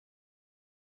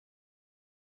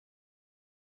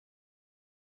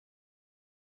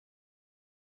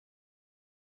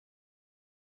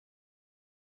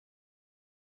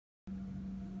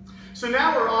So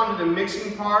now we're on to the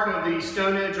mixing part of the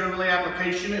Stone Edge overlay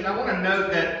application, and I want to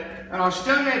note that on our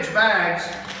Stone Edge bags,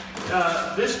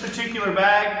 this particular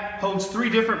bag holds 3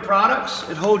 different products.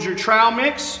 It holds your trowel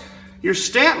mix, your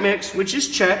stamp mix, which is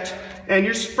checked, and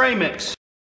your spray mix.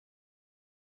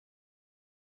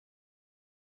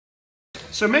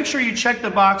 So make sure you check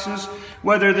the boxes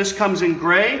whether this comes in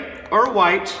gray or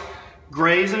white.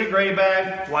 Gray is in a gray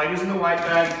bag, white is in the white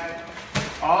bag.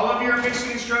 All of your mixing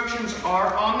instructions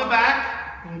are on the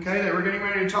back, okay, that we're getting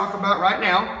ready to talk about right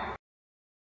now.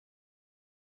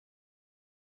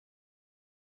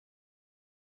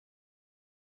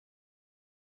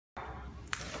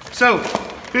 So,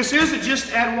 this is a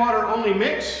just add water only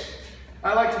mix.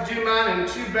 I like to do mine in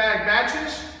 2 bag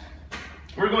batches.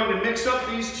 We're going to mix up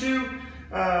these 2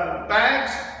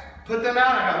 bags, put them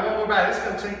out. I got 1 more bag. It's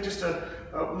going to take just a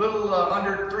little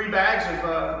under 3 bags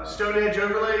of Stone Edge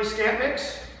overlay stamp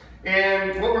mix.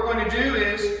 And what we're going to do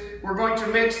is we're going to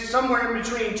mix somewhere in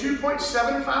between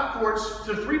 2.75 quarts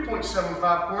to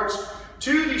 3.75 quarts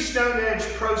to the Stone Edge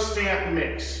Pro Stamp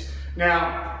mix.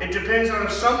 Now, it depends on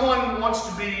if someone wants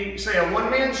to be, say, a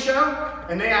one-man show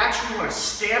and they actually want to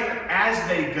stamp it as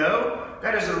they go.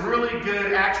 That is a really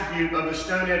good attribute of the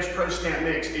Stone Edge Pro Stamp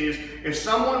mix is if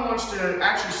someone wants to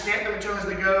actually stamp the material as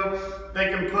they go, they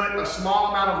can put a small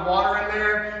amount of water in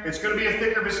there. It's going to be a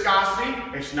thicker viscosity.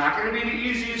 It's not going to be the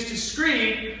easiest to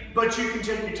screed, but you can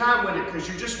take your time with it because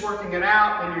you're just working it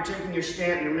out and you're taking your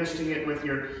stamp, you're misting it with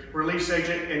your release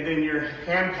agent, and then you're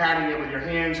hand patting it with your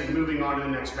hands and moving on to the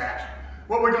next batch.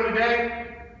 What we're doing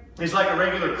today is like a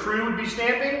regular crew would be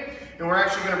stamping, and we're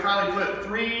actually going to probably put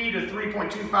 3 to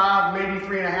 3.25, maybe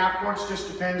 3.5 quarts,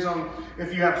 just depends on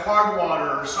if you have hard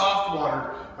water or soft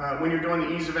water when you're doing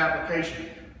the ease of application.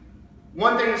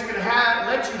 One thing that's going to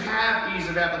let you have ease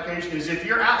of application is if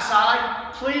you're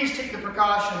outside, please take the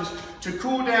precautions to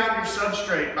cool down your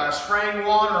substrate by spraying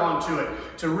water onto it,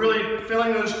 to really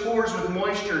filling those pores with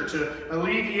moisture to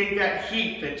alleviate that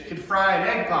heat that could fry an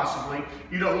egg possibly.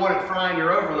 You don't want it frying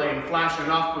your overlay and flashing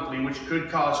off quickly, which could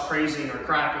cause crazing or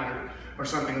cracking or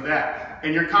something like that.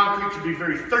 And your concrete could be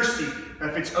very thirsty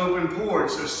if it's open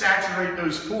pored, so saturate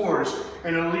those pores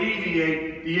and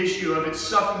alleviate the issue of it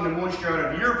sucking the moisture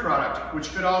out of your product,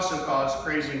 which could also cause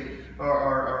crazing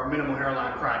or minimal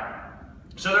hairline crack.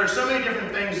 So there are so many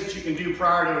different things that you can do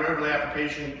prior to an overlay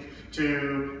application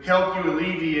to help you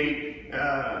alleviate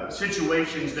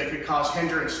situations that could cause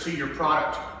hindrance to your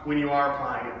product when you are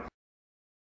applying it.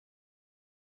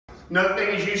 Another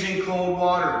thing is using cold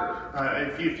water.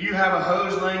 If you have a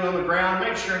hose laying on the ground,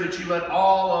 make sure that you let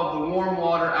all of the warm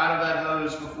water out of that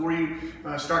hose before you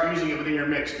start using it within your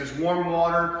mix, because warm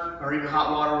water or even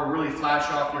hot water will really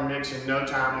flash off your mix in no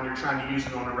time when you're trying to use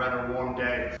it on a rather warm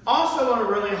day. Also on a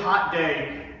really hot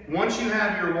day, once you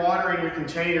have your water in your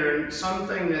container,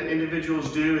 something that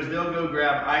individuals do is they'll go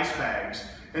grab ice bags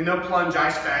and they'll plunge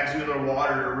ice bags into their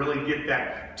water to really get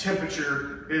that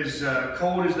temperature as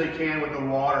cold as they can with the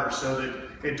water so that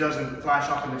it doesn't flash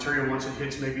off the material once it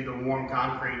hits maybe the warm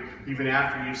concrete, even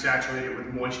after you've saturated it with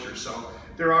moisture. So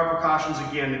there are precautions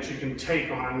again that you can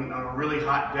take on a really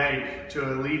hot day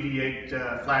to alleviate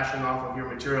flashing off of your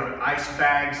material. Ice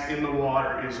bags in the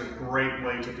water is a great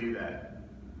way to do that.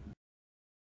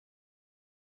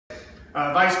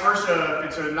 Vice versa, if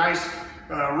it's a nice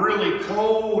really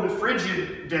cold,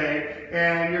 frigid day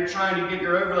and you're trying to get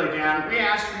your overlay down, we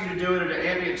ask for you to do it at an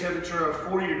ambient temperature of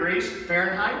 40 degrees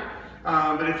Fahrenheit.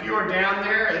 But if you are down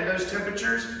there at those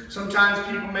temperatures, sometimes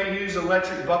people may use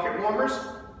electric bucket warmers.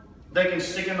 They can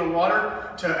stick in the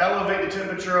water to elevate the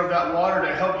temperature of that water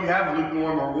to help you have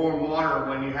lukewarm or warm water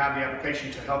when you have the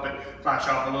application, to help it flash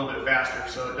off a little bit faster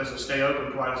so it doesn't stay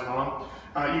open quite as long.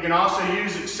 You can also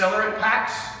use accelerant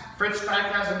packs. Fritz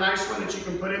Pack has a nice one that you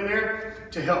can put in there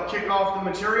to help kick off the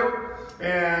material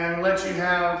and let you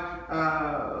have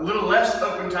a little less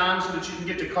open time so that you can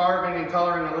get to carving and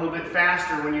coloring a little bit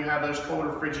faster when you have those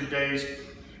colder, frigid days.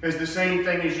 It's the same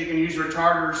thing as you can use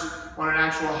retarders on an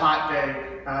actual hot day.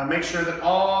 Make sure that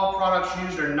all products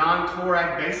used are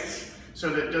non-chloride based so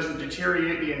that it doesn't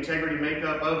deteriorate the integrity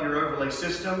makeup of your overlay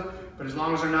system. But as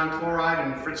long as they're non-chloride,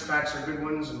 and Fritz Packs are good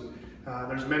ones, and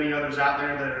there's many others out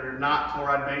there that are not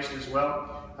chloride based as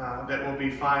well, that will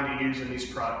be fine to use in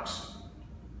these products.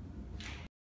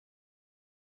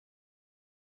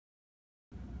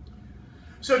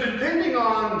 So depending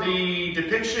on the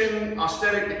depiction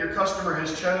aesthetic that your customer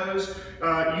has chose,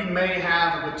 you may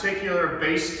have a particular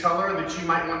base color that you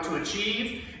might want to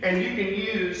achieve, and you can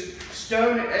use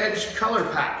Stone Edge color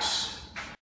packs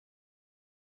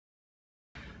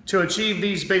to achieve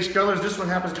these base colors. This one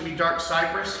happens to be dark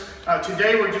cypress.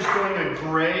 Today we're just doing a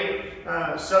gray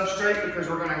substrate because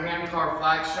we're going to hand carve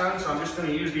flagstone, so I'm just going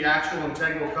to use the actual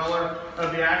integral color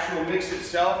of the actual mix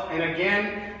itself. And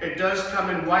again, it does come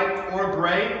in white or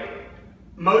gray.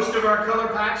 Most of our color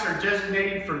packs are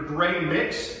designated for gray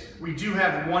mix. We do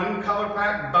have one color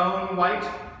pack, bone white,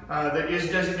 that is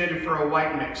designated for a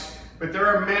white mix. But there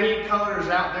are many colors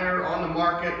out there on the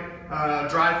market,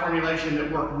 dry formulation,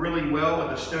 that work really well with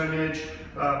the Stone Edge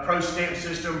Pro Stamp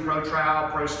System, Pro Trowel,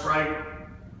 Pro Spray.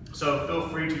 So feel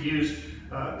free to use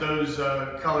those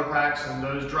color packs and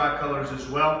those dry colors as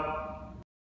well.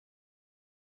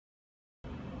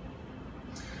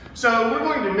 So we're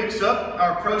going to mix up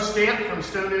our Pro Stamp from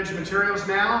Stone Edge Materials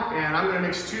now, and I'm going to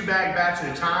mix 2 bag batch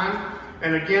at a time.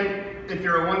 And again, if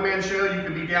you're a one-man show, you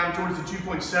can be down towards the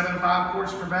 2.75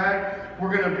 quarts per bag.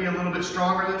 We're going to be a little bit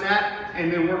stronger than that,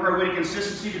 and then work our way to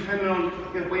consistency depending on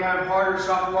if we have hard or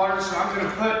soft water. So I'm going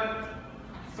to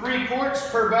put 3 quarts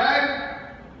per bag.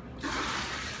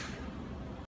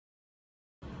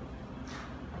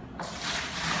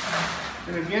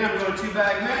 And again, I'm going to 2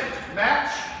 bag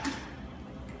batch.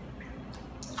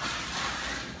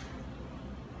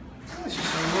 Let's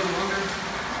just go a little longer.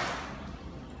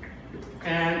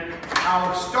 And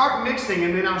I'll start mixing,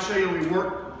 and then I'll show you we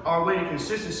work our way to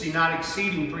consistency not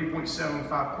exceeding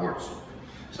 3.75 quarts.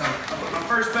 So I'll put my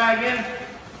first bag in.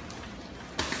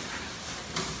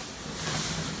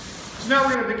 So now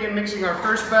we're going to begin mixing our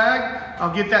first bag.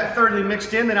 I'll get that thoroughly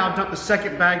mixed in, then I'll dump the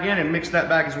second bag in and mix that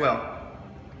bag as well.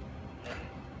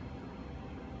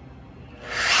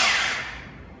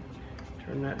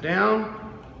 Turn that down.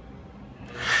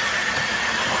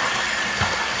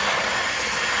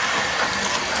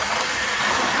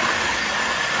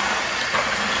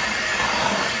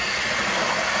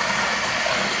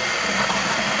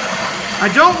 I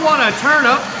don't want to turn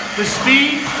up the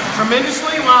speed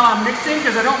tremendously while I'm mixing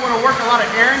because I don't want to work a lot of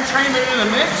air entrainment into the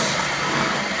mix.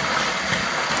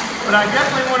 But I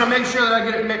definitely want to make sure that I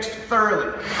get it mixed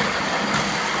thoroughly.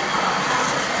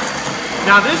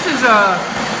 Now this is a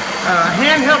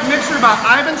handheld mixer by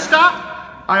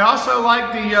Ivanstock. I also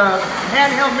like the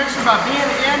handheld mixer by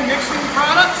B&N Mixing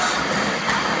Products.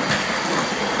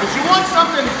 But you want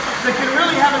something that can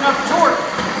really have enough torque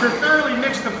to thoroughly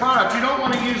mix the product. You don't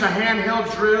want to use a handheld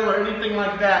drill or anything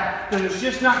like that, because it's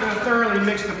just not going to thoroughly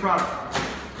mix the product.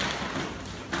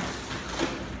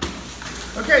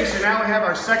 Okay, so now we have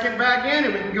our second bag in,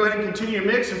 and we can go ahead and continue to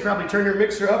mix and probably turn your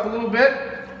mixer up a little bit.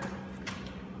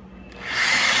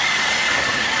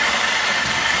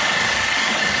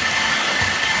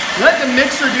 Let the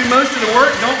mixer do most of the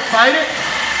work, don't fight it.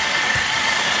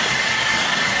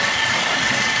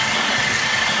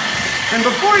 And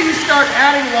before you start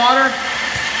adding water,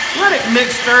 let it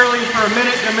mix thoroughly for a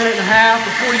minute and a half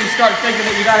before you start thinking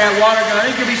that you gotta add water. Because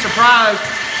I think you'll be surprised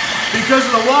because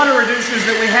of the water reducers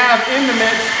that we have in the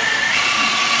mix.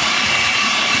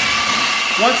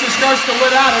 Once it starts to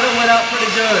wet out, it'll wet out pretty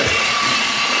good.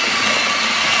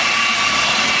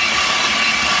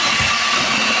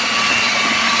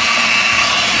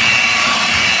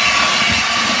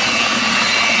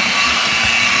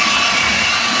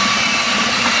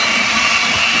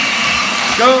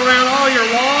 Go around all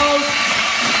your walls.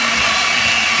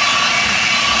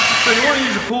 So you want to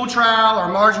use a pool trowel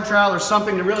or a margin trowel or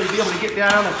something to really be able to get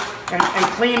down and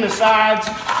clean the sides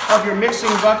of your mixing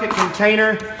bucket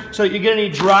container so that you get any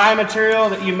dry material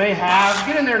that you may have.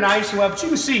 Get in there nice and well. But you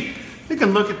can see, you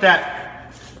can look at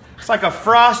that. It's like a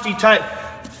frosty type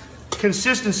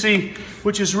consistency,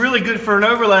 which is really good for an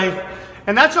overlay.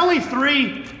 And that's only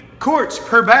 3 quarts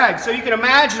per bag. So you can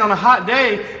imagine on a hot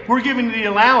day, we're giving you the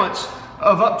allowance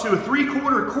of up to a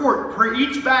 3/4 quart per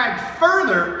each bag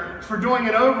further for doing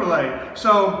an overlay.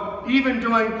 So even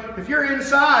doing, if you're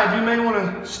inside, you may want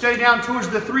to stay down towards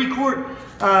the 3 quart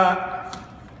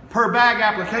per bag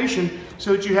application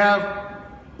so that you have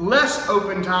less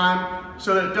open time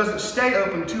so that it doesn't stay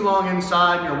open too long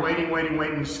inside and you're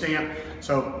waiting to stamp.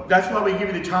 So that's why we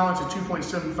give you the tolerance of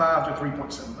 2.75 to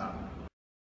 3.75.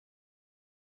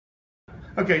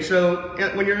 Okay, so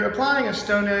when you're applying a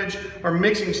Stone Edge or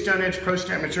mixing Stone Edge Pro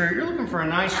Stamp material, you're looking for a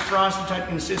nice frosty type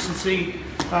consistency.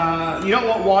 You don't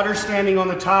want water standing on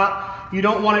the top. You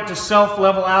don't want it to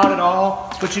self-level out at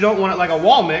all, but you don't want it like a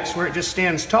wall mix where it just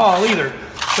stands tall either.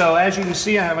 So as you can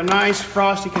see, I have a nice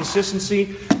frosty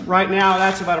consistency. Right now,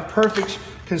 that's about a perfect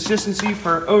consistency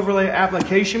for overlay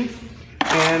application.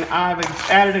 And I've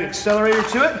added an accelerator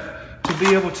to it to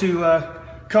be able to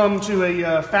come to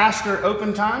a faster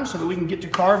open time so that we can get to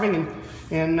carving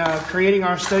and creating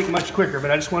our steak much quicker. But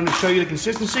I just wanted to show you the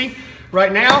consistency.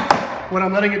 Right now, what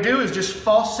I'm letting it do is just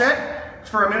false set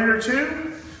for a minute or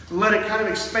two. let it kind of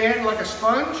expand like a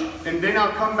sponge, and then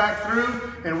I'll come back through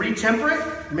and re-temper it,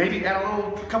 maybe add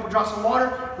a couple drops of water,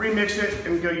 remix it,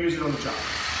 and go use it on the job.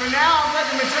 So now I've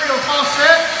let the material fall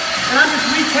set, and I'm just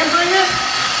re-tempering it,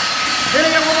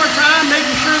 hitting it one more time,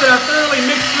 making sure that I thoroughly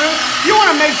mix through. You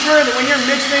want to make sure that when you're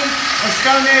mixing a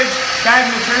stone edge bag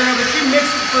material that you mix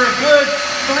it for a good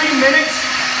 3 minutes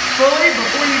fully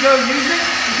before you go use it,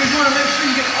 because you want to make sure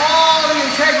you get all the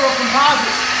integral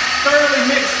composites thoroughly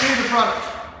mixed through the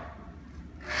product.